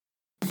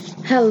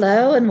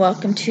Hello, and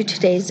welcome to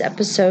today's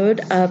episode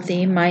of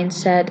the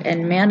Mindset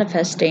and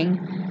Manifesting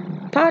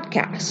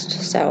podcast.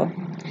 So,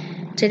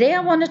 today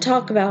I want to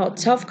talk about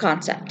self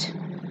concept,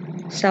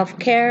 self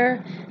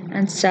care,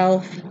 and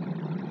self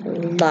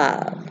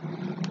love.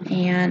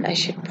 And I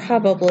should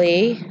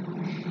probably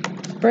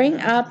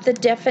bring up the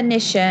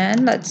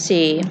definition. Let's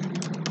see.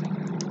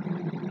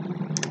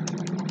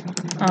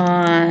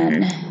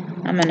 I'm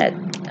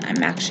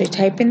actually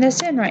typing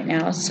this in right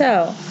now.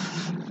 So,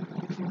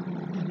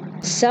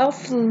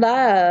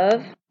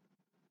 self-love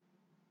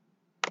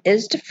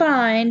is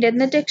defined in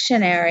the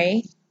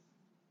dictionary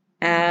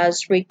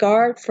as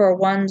regard for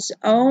one's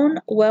own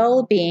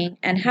well-being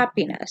and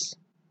happiness,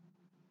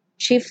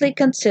 chiefly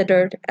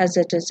considered as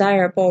a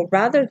desirable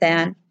rather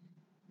than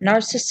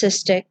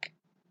narcissistic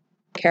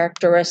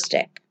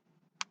characteristic.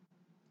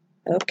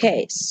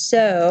 Okay,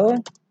 so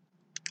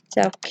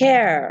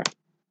self-care.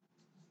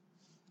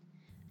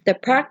 The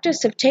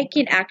practice of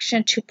taking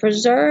action to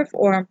preserve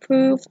or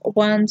improve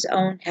one's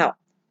own health.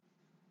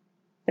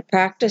 The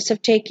practice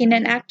of taking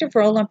an active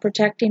role in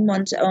protecting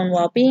one's own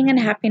well-being and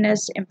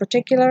happiness, in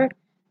particular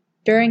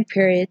during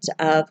periods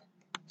of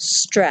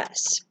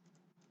stress.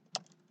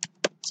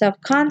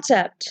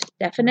 Self-concept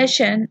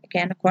definition,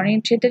 again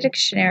according to the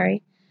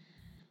dictionary,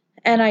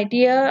 an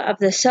idea of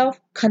the self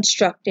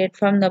constructed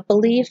from the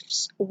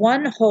beliefs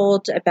one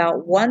holds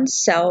about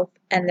oneself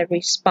and the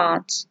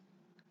response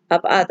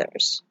of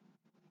others.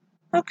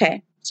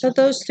 Okay, so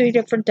those three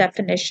different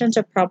definitions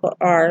are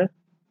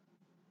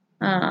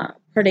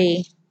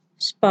pretty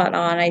spot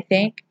on, I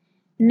think.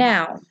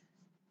 Now,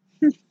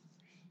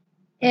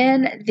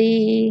 in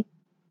the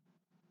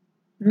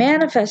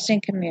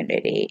manifesting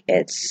community,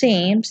 it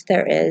seems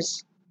there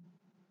is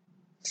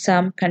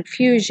some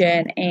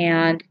confusion,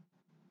 and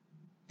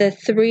the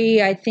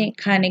three, I think,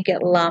 kind of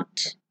get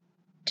lumped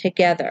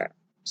together.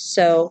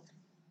 So,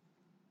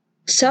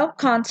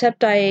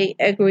 self-concept, I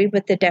agree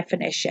with the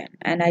definition,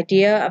 an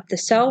idea of the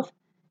self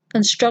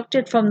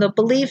constructed from the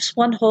beliefs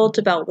one holds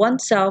about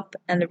oneself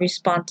and the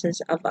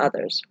responses of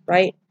others,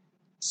 right?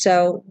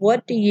 So,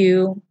 what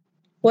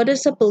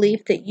is a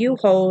belief that you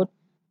hold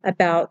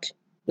about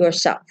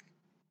yourself?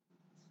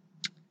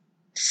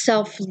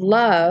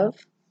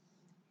 Self-love,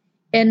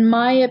 in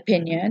my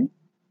opinion,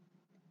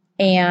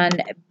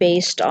 and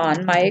based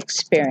on my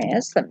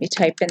experience, let me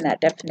type in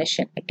that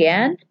definition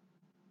again.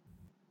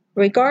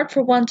 Regard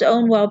for one's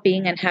own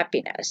well-being and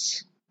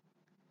happiness.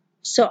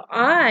 So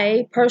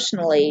I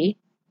personally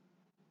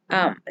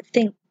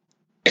think,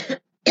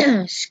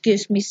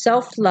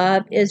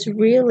 self-love is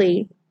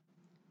really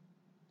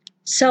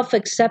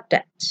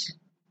self-acceptance.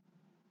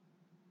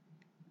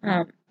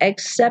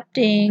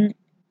 Accepting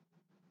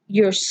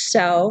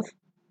yourself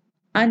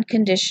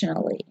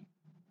unconditionally,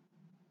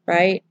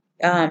 right?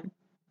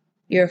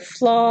 Your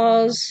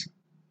flaws,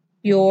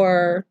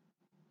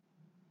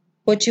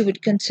 what you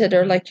would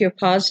consider like your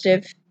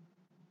positive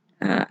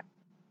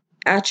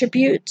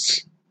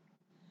attributes.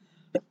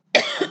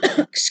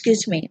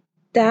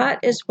 That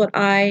is what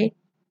I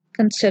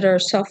consider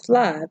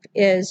self-love,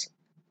 is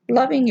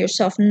loving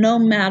yourself no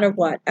matter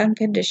what,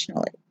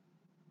 unconditionally.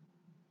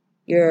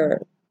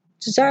 Your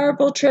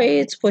desirable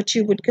traits, what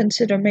you would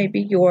consider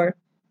maybe your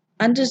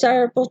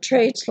undesirable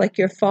traits, like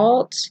your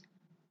faults,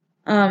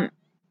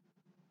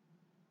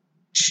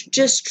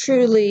 just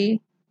truly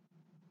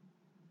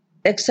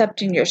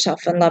accepting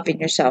yourself and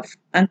loving yourself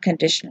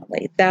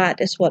unconditionally.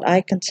 That is what I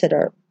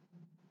consider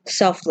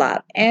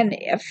self-love. And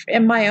if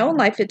in my own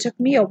life, it took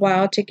me a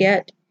while to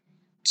get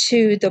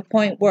to the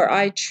point where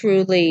I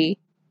truly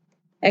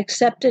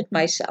accepted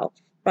myself,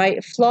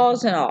 right?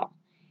 Flaws and all.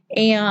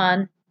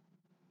 And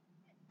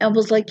I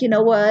was like, you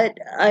know what?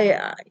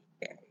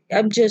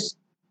 I'm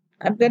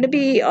going to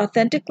be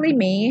authentically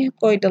me,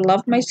 going to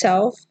love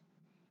myself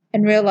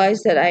and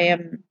realize that I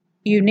am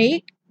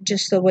unique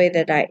just the way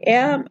that I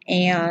am,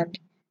 and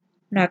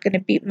I'm not going to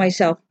beat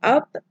myself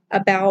up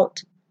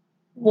about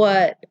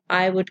what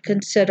I would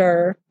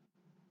consider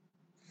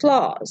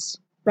flaws,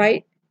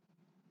 right?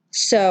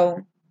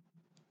 So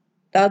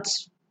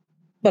that's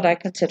what I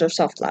consider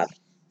self-love.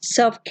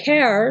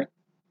 Self-care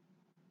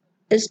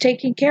is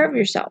taking care of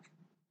yourself,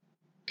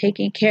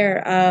 taking care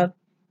of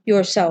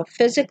yourself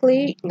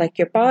physically, like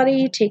your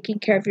body, taking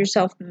care of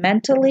yourself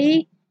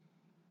mentally,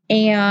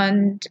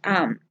 and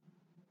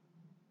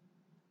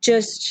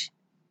just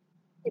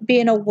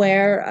being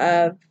aware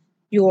of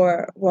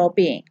your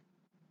well-being,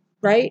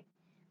 right?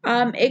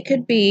 It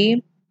could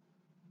be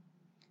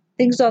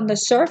things on the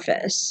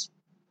surface,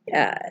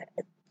 if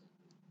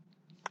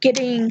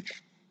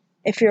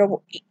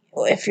you're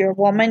a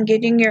woman,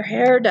 getting your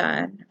hair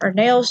done or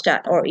nails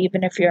done, or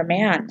even if you're a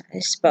man, I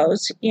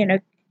suppose,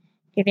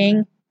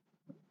 getting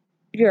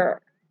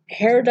your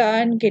hair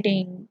done,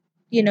 getting,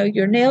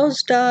 your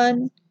nails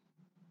done,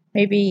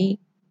 maybe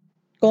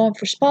going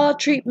for spa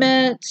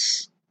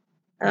treatments,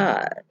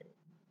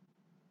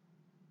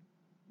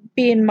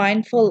 being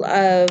mindful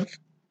of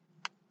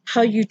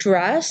how you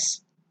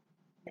dress,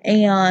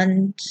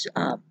 and,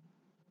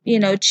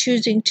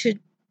 choosing to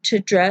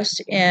dress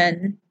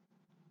in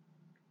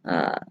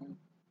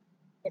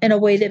in a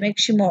way that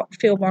makes you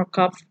feel more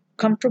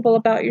comfortable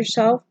about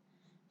yourself.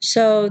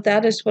 So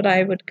that is what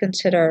I would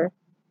consider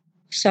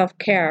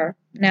self-care.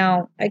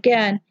 Now,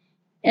 again,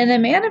 in the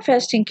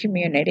manifesting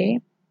community,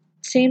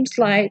 it seems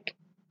like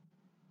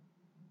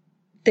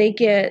they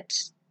get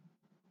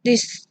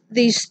these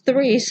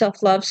three,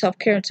 self-love,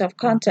 self-care, and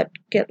self-concept,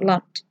 get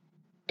lumped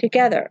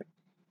together.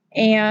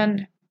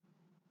 And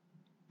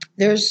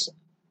there's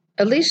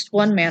at least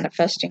one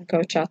manifesting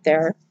coach out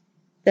there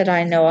that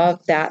I know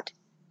of that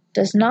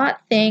does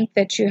not think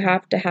that you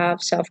have to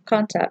have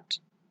self-concept,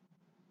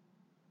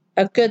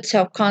 a good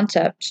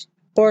self-concept,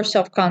 or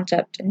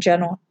self-concept in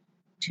general,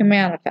 to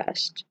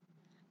manifest.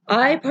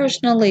 I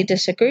personally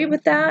disagree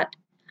with that.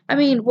 I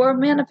mean, we're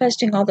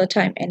manifesting all the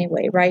time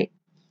anyway, right?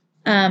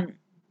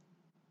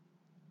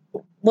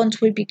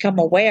 Once we become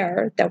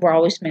aware that we're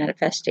always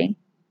manifesting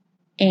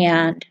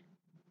and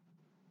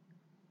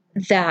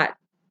that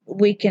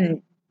we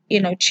can,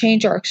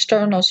 change our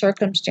external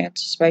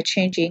circumstances by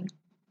changing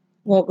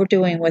what we're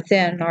doing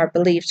within, our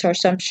beliefs, our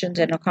assumptions,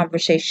 and our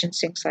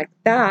conversations, things like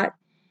that,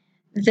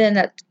 then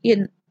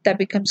that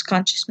becomes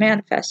conscious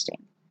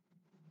manifesting.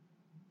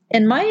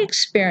 In my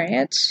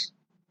experience,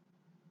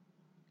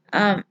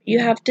 you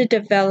have to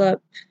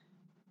develop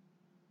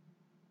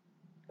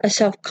a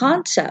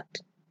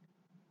self-concept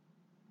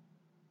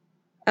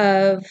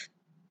of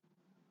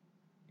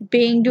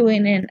being,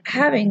 doing, and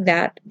having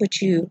that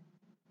which you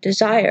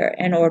desire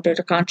in order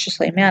to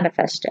consciously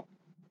manifest it.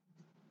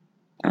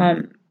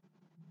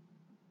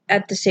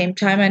 At the same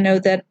time, I know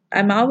that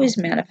I'm always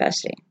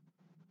manifesting,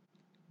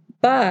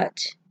 but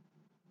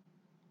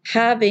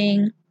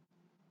having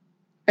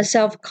a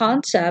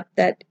self-concept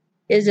that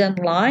is in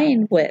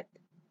line with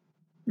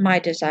my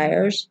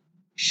desires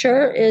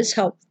sure is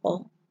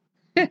helpful.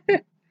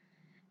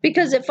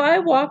 Because if I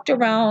walked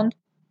around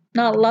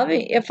not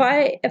loving, if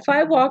I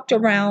walked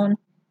around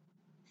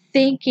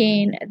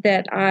thinking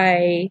that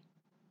I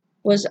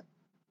was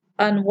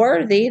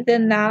unworthy,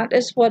 then that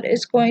is what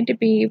is going to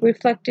be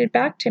reflected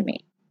back to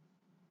me.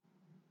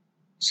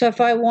 So if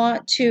I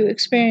want to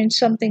experience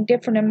something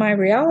different in my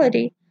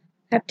reality,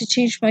 I have to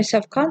change my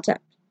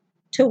self-concept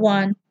to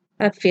one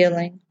of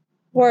feeling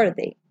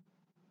worthy.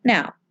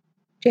 Now,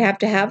 do you have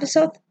to have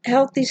a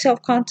healthy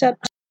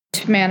self-concept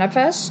to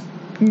manifest?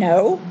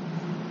 No.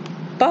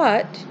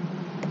 But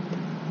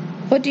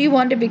what do you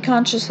want to be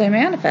consciously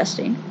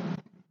manifesting?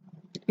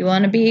 You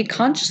want to be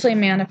consciously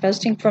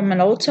manifesting from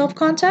an old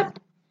self-concept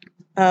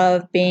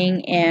of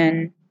being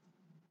in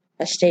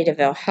a state of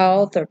ill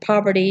health or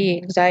poverty,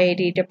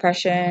 anxiety,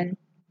 depression,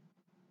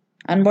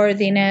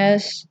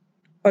 unworthiness?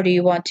 Or do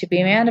you want to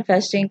be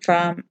manifesting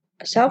from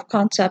a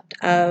self-concept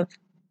of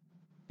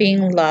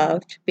being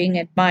loved, being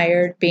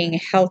admired, being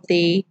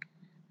healthy,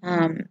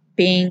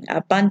 being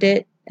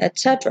abundant,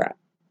 etc.?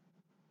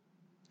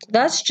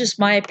 That's just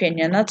my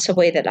opinion. That's the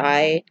way that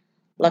I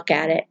look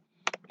at it.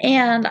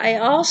 And I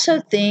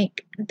also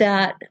think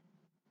that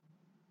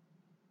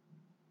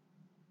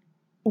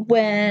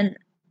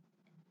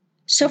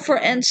for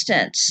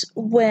instance,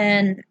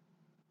 when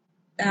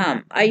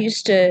I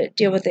used to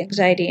deal with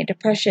anxiety and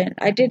depression,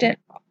 I didn't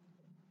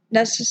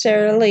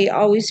necessarily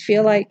always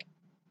feel like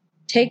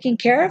taking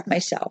care of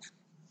myself,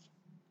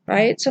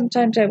 right?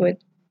 Sometimes I would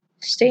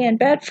stay in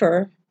bed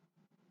for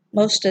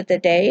most of the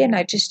day and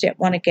I just didn't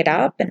want to get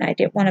up and I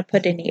didn't want to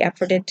put any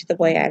effort into the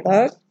way I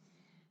looked.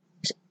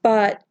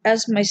 But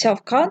as my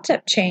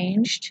self-concept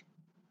changed,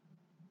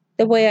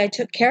 the way I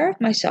took care of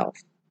myself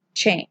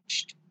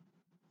changed.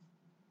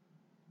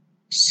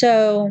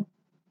 So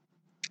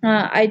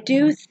I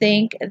do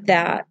think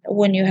that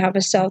when you have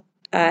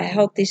a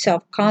healthy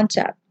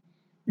self-concept,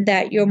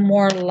 that you're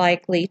more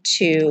likely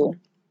to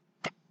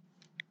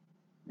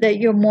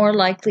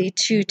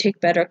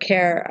take better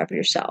care of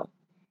yourself.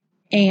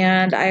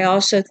 And I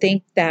also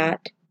think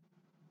that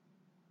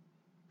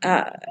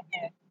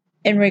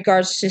in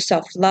regards to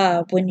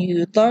self-love, when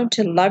you learn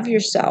to love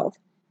yourself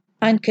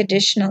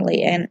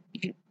unconditionally and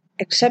you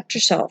accept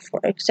yourself for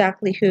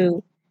exactly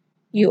who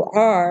you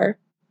are,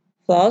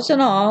 flaws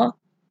and all,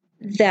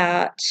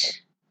 that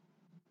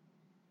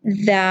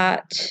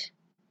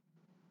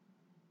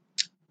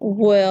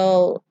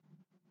will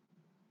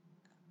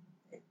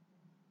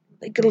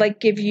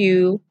give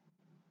you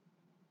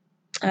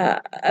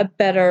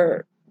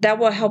that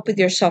will help with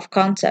your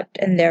self-concept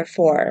and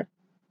therefore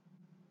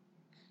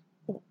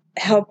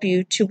help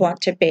you to want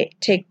to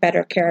take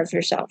better care of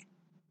yourself.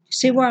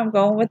 See where I'm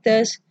going with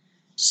this?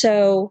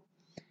 So,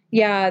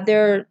 yeah,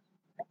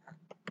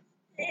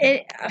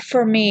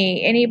 for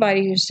me,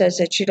 anybody who says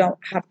that you don't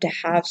have to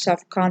have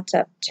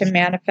self-concept to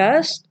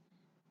manifest,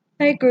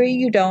 I agree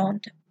you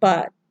don't,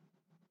 but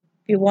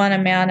if you want to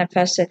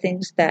manifest the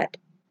things that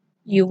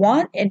you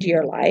want into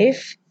your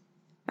life,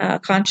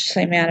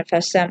 consciously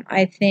manifest them,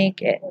 I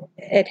think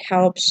it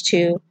helps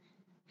to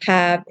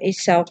have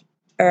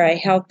a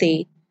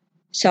healthy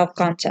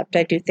self-concept.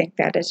 I do think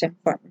that is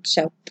important.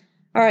 So,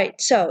 all right,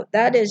 so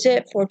that is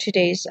it for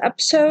today's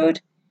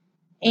episode,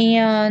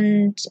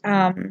 and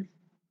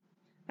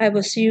I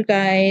will see you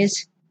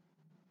guys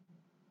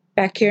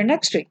back here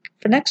next week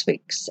for next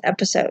week's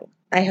episode.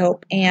 I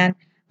hope. And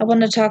I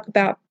want to talk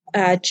about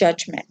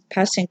judgment,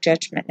 passing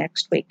judgment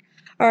next week.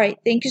 All right.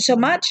 Thank you so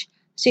much.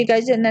 See you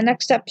guys in the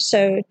next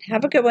episode.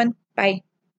 Have a good one. Bye.